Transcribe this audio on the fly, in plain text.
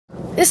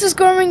This is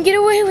Gorman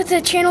Getaway with the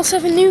Channel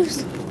 7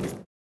 News.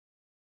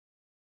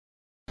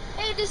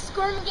 Hey, this is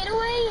Gorman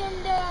Getaway,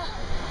 and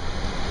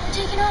we're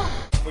taking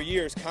off. For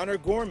years, Connor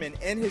Gorman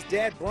and his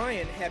dad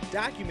Brian have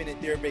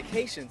documented their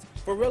vacations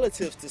for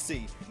relatives to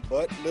see.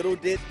 But little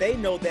did they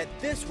know that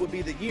this would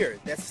be the year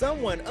that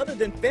someone other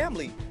than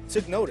family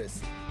took notice.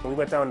 We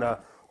went down to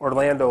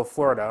Orlando,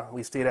 Florida.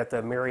 We stayed at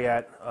the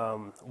Marriott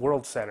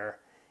World Center.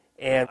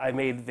 And I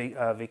made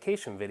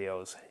vacation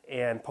videos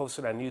and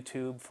posted on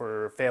YouTube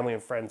for family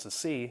and friends to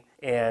see.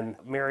 And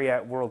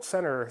Marriott World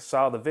Center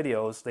saw the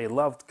videos. They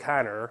loved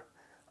Connor,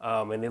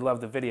 and they loved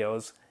the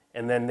videos.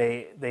 And then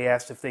they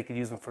asked if they could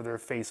use them for their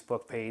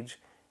Facebook page.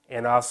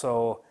 And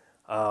also,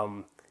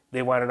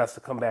 they wanted us to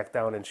come back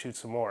down and shoot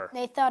some more.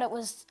 They thought it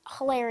was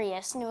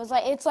hilarious, and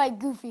it's like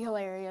goofy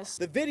hilarious.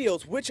 The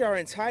videos, which are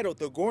entitled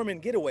The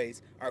Gorman Getaways,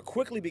 are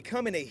quickly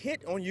becoming a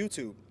hit on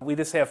YouTube. We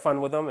just have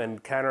fun with them,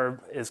 and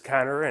Connor is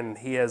Connor, and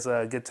he has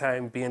a good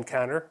time being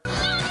Connor.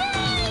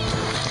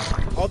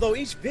 Although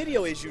each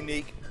video is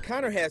unique,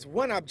 Connor has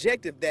one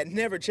objective that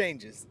never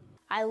changes.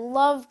 I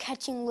love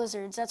catching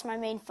lizards. That's my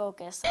main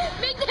focus.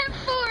 Make that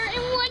 4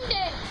 in one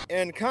day.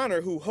 And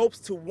Connor, who hopes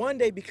to one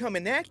day become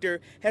an actor,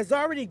 has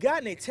already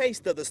gotten a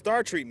taste of the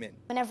star treatment.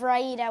 Whenever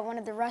I eat at one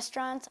of the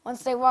restaurants,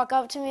 once they walk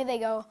up to me, they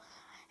go,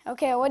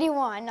 "Okay, what do you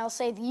want?" And I'll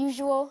say the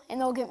usual,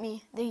 and they'll get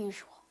me the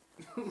usual.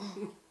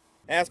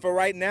 As for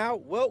right now,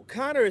 well,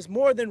 Connor is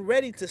more than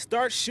ready to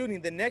start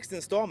shooting the next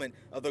installment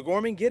of The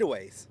Gorman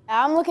Getaways.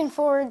 I'm looking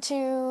forward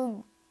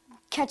to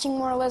catching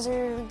more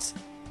lizards,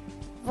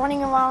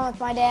 running around with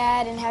my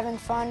dad and having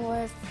fun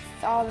with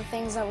all the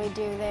things that we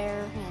do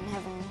there and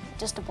having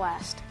just a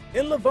blast.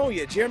 In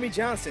Livonia, Jeremy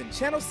Johnson,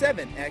 Channel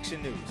 7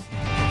 Action News.